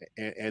it.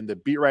 And the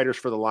beat writers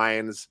for the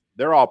Lions,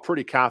 they're all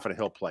pretty confident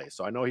he'll play.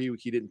 So I know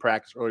he didn't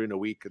practice earlier in the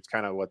week. It's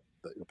kind of what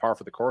the par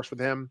for the course with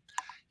him.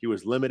 He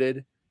was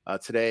limited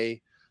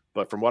today.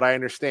 But from what I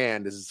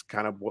understand, this is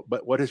kind of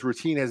what his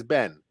routine has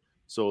been.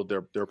 So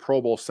their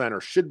Pro Bowl center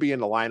should be in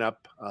the lineup.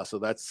 So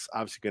that's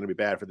obviously going to be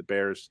bad for the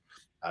Bears.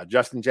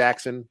 Justin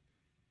Jackson,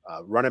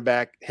 running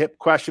back, hip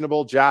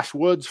questionable. Josh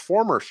Woods,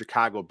 former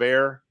Chicago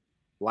Bear,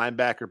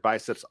 linebacker,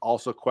 biceps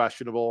also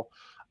questionable.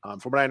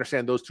 From what I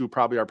understand, those two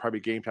are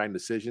game time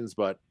decisions.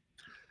 But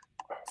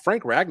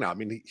Frank Ragnow, I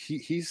mean,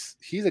 he's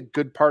a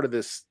good part of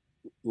this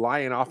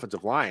Lion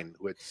offensive line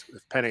with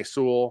Penei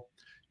Sewell,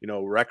 you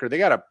know, Recker. They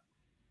got a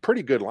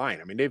pretty good line.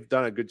 I mean, they've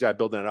done a good job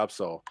building it up.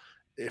 So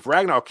if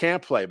Ragnow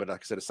can't play, but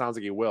like I said, it sounds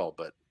like he will.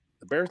 But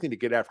the Bears need to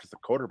get after the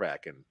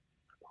quarterback, and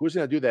who's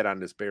going to do that on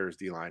this Bears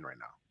D line right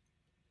now?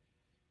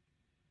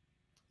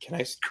 Can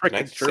I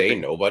say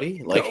nobody?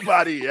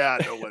 Nobody, yeah,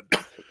 no one.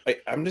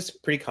 I'm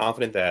just pretty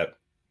confident that.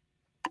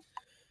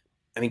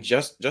 I mean,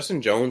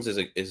 Justin Jones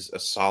is a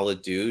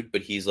solid dude,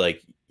 but he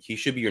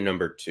should be your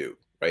number 2,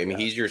 right? I mean,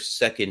 he's your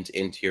second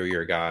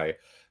interior guy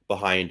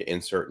behind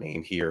insert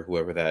name here,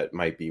 whoever that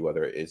might be,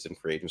 whether it's in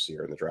free agency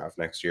or in the draft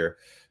next year.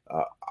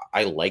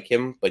 I like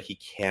him, but he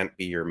can't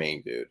be your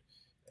main dude.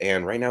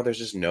 And right now,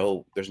 there's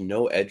no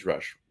edge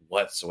rush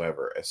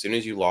whatsoever. As soon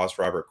as you lost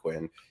Robert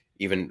Quinn,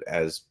 even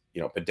as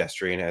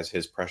pedestrian as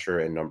his pressure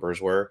and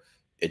numbers were,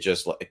 it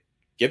just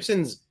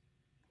Gibson's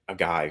a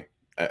guy,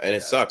 and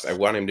it sucks. I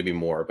want him to be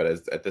more, but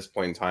at this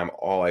point in time,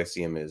 all I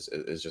see him is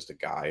just a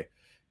guy.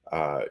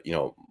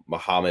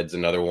 Muhammad's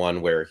another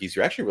one where he's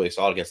actually really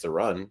solid against the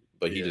run,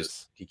 but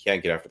he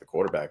can't get after the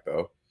quarterback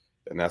though,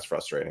 and that's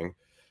frustrating.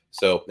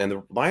 So, and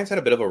the Lions had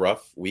a bit of a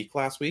rough week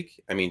last week.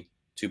 I mean,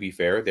 to be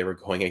fair, they were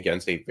going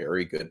against a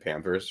very good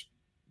Panthers,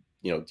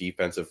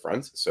 defensive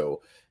front.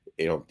 So,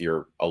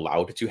 you're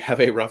allowed to have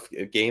a rough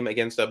game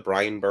against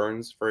Brian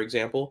Burns, for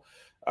example.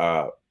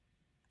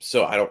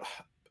 So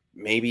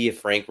maybe if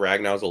Frank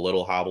Ragnow's a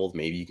little hobbled,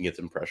 maybe you can get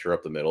some pressure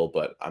up the middle,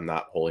 but I'm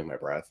not holding my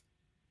breath.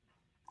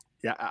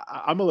 Yeah,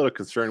 I'm a little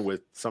concerned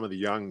with some of the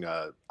young.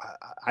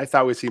 I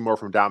thought we'd see more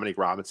from Dominique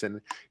Robinson.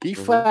 He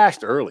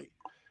flashed early.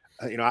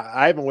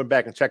 I haven't went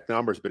back and checked the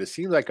numbers, but it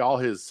seems like all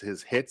his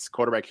hits,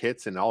 quarterback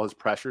hits, and all his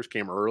pressures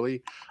came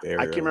early.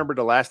 I can't remember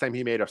the last time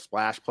he made a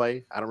splash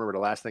play. I don't remember the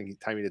last time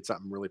he did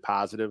something really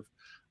positive.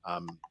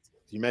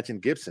 You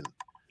mentioned Gibson,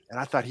 and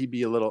I thought he'd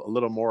be a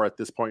little more at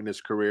this point in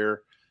his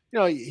career.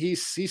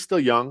 He's still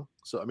young,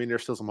 so I mean,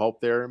 there's still some hope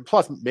there. And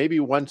plus,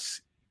 maybe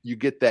once you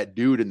get that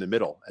dude in the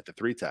middle at the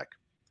 3 tech,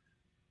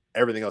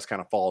 everything else kind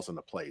of falls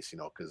into place,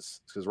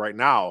 because right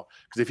now,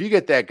 if you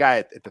get that guy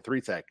at the 3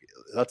 tech,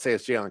 let's say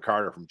it's Jalen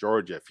Carter from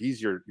Georgia, if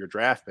he's your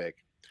draft pick,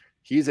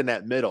 he's in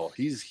that middle,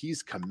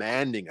 he's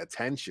commanding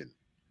attention.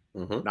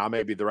 Mm-hmm. Now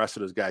maybe the rest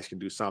of those guys can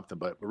do something,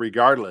 but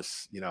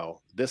regardless,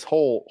 this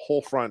whole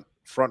front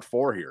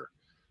 4 here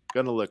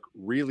going to look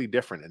really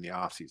different in the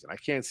offseason. I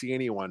can't see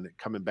anyone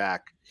coming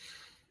back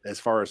as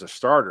far as a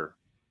starter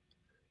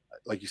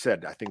like you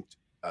said, I think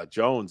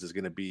Jones is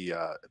going to be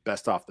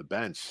best off the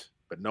bench,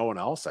 but no one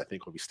else I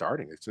think will be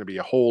starting. It's going to be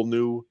a whole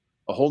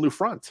new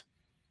front.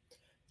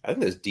 I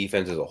think this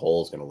defense as a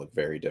whole is going to look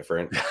very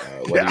different.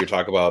 Whether you're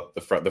talking about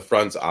the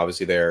fronts,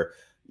 obviously there,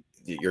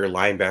 your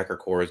linebacker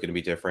core is going to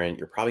be different.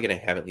 You're probably going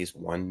to have at least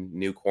one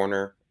new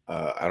corner.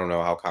 I don't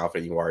know how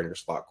confident you are in your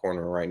slot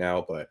corner right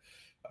now, but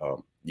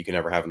you can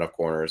never have enough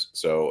corners.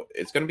 So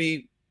it's going to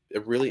be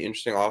a really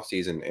interesting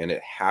offseason, and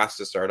it has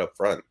to start up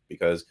front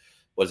because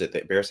what is it?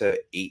 The Bears had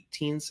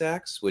 18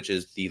 sacks, which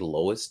is the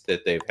lowest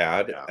that they've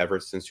had ever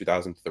since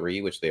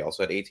 2003, which they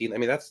also had 18. I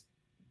mean,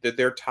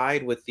 they're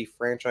tied with the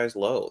franchise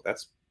low.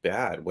 That's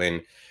bad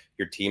when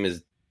your team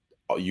is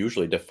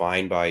usually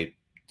defined by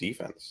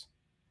defense.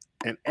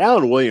 And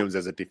Alan Williams,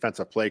 as a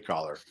defensive play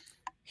caller,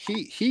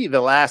 he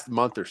the last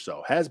month or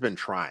so has been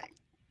trying.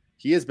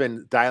 He has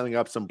been dialing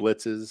up some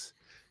blitzes.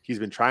 He's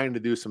been trying to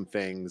do some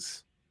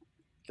things.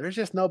 There's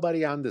just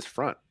nobody on this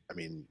front. I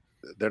mean,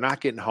 they're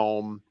not getting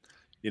home.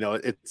 You know,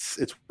 it's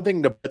one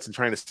thing to blitz and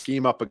trying to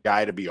scheme up a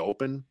guy to be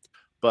open,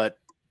 but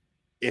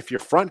if your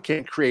front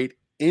can't create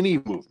any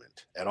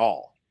movement at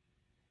all,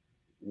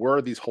 where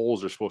are these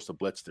holes are supposed to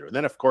blitz through? And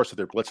then, of course, if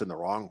they're blitzing the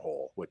wrong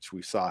hole, which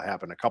we saw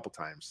happen a couple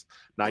times,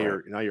 now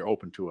you're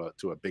open to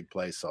a big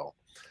play. So,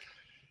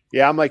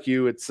 yeah, I'm like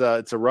you. It's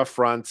a rough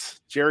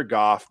front. Jared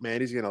Goff,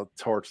 man, he's gonna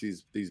torch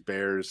these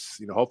Bears.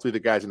 You know, hopefully the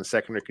guys in the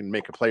secondary can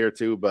make a play or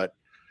two, but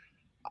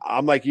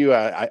I'm like you.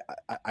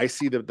 I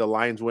see the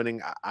Lions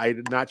winning.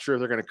 I'm not sure if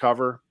they're going to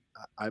cover.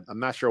 I'm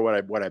not sure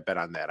what I bet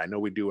on that. I know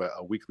we do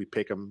a weekly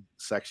pick'em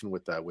section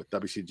with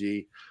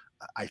WCG.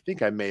 I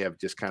think I may have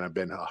just kind of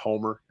been a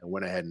homer and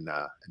went ahead and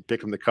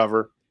picked them to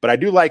cover. But I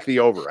do like the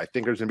over. I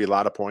think there's going to be a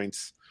lot of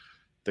points.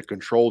 The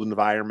controlled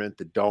environment,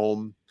 the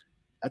dome.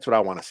 That's what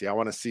I want to see. I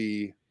want to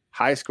see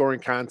high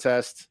scoring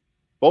contest.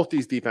 Both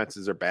these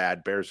defenses are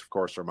bad. Bears, of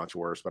course, are much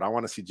worse. But I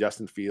want to see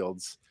Justin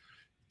Fields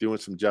doing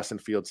some Justin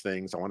Fields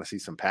things. I want to see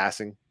some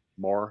passing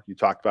more. You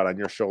talked about on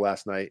your show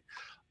last night.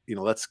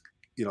 Let's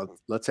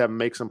have him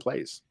make some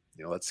plays.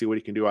 Let's see what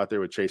he can do out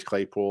there with Chase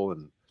Claypool,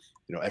 and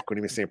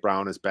Equanimeous St.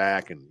 Brown is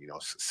back, and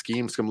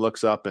scheme some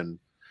looks up, and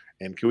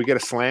can we get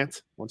a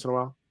slant once in a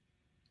while?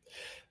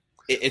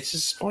 It's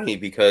just funny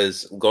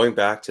because going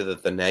back to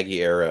the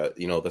Nagy era,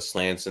 the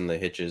slants and the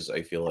hitches,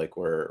 I feel like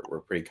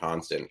were pretty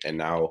constant, and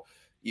now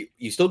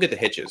you still get the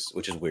hitches,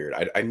 which is weird.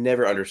 I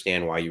never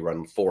understand why you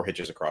run 4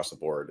 hitches across the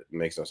board. It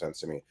makes no sense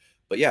to me.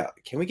 But yeah,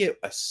 can we get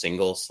a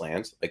single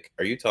slant? Like,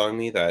 are you telling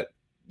me that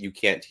you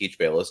can't teach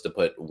Bayless to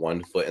put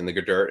 1 foot in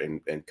the dirt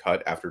and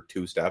cut after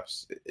 2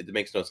 steps? It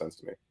makes no sense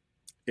to me.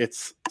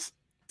 It's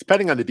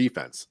depending on the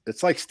defense.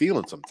 It's like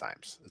stealing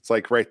sometimes. It's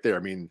like right there.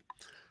 I mean,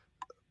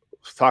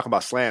 talking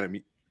about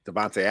slant,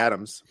 Davante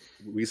Adams,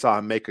 we saw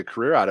him make a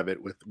career out of it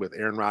with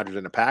Aaron Rodgers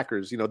and the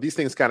Packers. These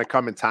things kind of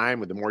come in time,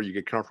 with the more you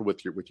get comfortable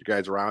with your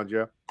guys around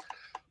you.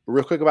 But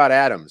real quick about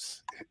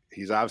Adams,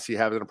 he's obviously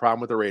having a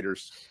problem with the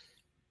Raiders.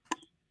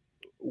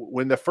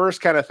 When the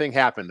first kind of thing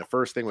happened, the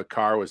first thing with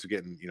Carr was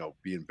getting,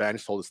 being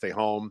benched, told to stay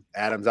home.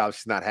 Adams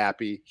obviously not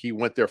happy. He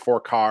went there for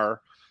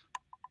Carr.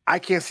 I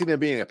can't see them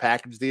being a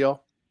package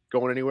deal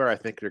going anywhere. I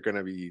think they're going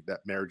to be, that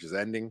marriage is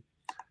ending.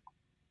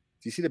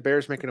 Do you see the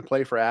Bears making a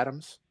play for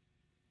Adams?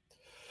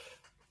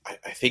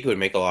 I think it would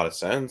make a lot of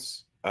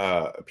sense.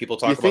 People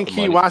talk about. You think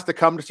he wants to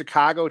come to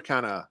Chicago to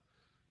kind of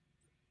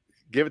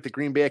give it to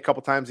Green Bay a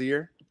couple times a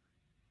year?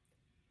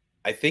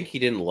 I think he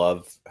didn't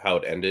love how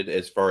it ended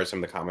as far as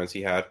some of the comments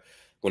he had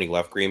when he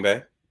left Green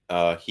Bay.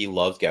 He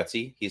loves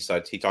Getsy. He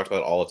talked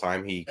about it all the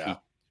time. He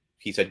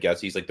said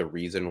Getsy's like the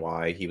reason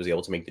why he was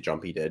able to make the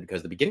jump he did,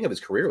 because the beginning of his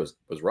career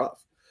was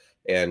rough,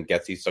 and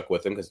Getsy stuck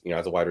with him because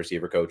as a wide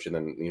receiver coach and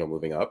then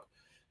moving up.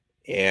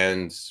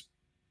 And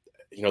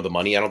the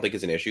money I don't think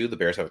is an issue. The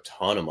Bears have a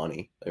ton of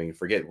money. I mean,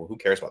 who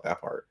cares about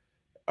that part?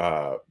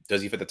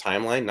 Does he fit the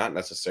timeline? Not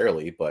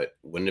necessarily, but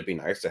wouldn't it be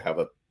nice to have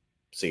a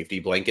safety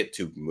blanket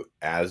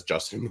as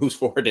Justin moves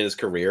forward in his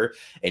career,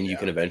 and you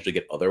can eventually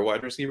get other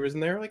wide receivers in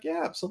there? Like,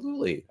 yeah,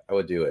 absolutely, I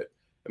would do it.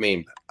 I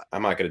mean,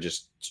 I'm not going to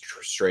just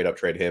straight up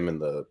trade him in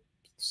the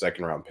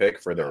 2nd round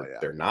pick for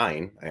their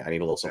 9. I need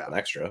a little something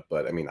extra,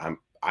 but I mean,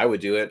 I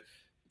would do it.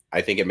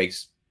 I think it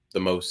makes the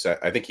most sense.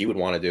 I think he would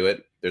want to do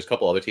it. There's a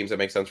couple other teams that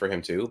make sense for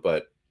him too,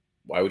 but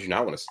why would you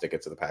not want to stick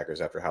it to the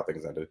Packers after how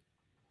things ended?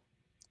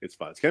 It's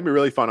fun. It's going to be a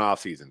really fun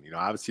offseason.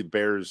 Obviously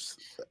Bears,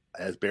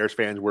 as Bears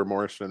fans, we're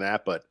more interested in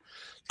that, but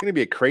it's going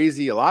to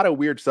be a lot of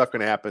weird stuff going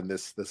to happen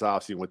this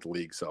offseason with the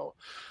league. So,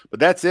 but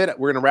that's it.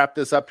 We're going to wrap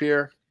this up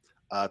here.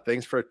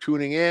 Thanks for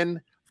tuning in.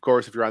 Of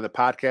course, if you're on the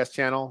podcast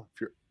channel,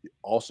 you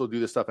also do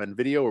this stuff on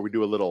video where we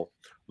do a little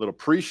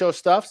pre-show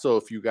stuff. So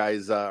if you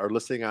guys are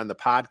listening on the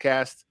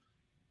podcast,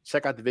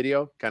 check out the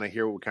video, kind of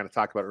hear what we kind of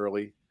talked about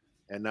early.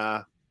 And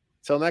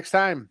until next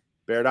time,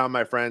 bear down,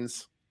 my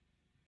friends.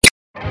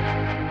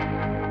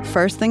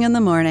 First thing in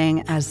the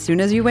morning, as soon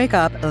as you wake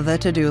up, the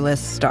to-do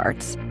list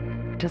starts.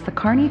 Does the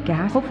car need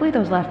gas? Hopefully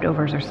those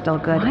leftovers are still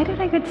good. Why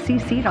did I get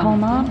CC'd on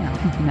Mom?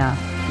 No.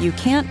 You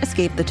can't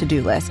escape the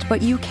to-do list,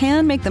 but you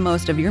can make the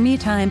most of your me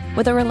time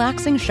with a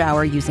relaxing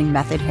shower using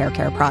Method hair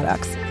care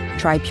products.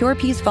 Try Pure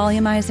Peace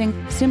Volumizing,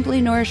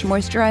 Simply Nourish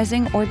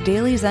Moisturizing, or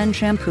Daily Zen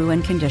Shampoo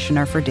and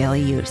Conditioner for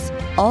daily use.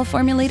 All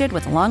formulated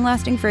with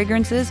long-lasting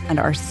fragrances and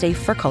are safe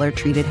for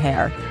color-treated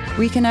hair.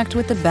 Reconnect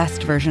with the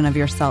best version of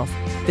yourself.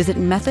 Visit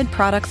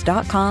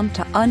methodproducts.com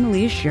to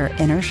unleash your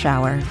inner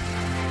shower.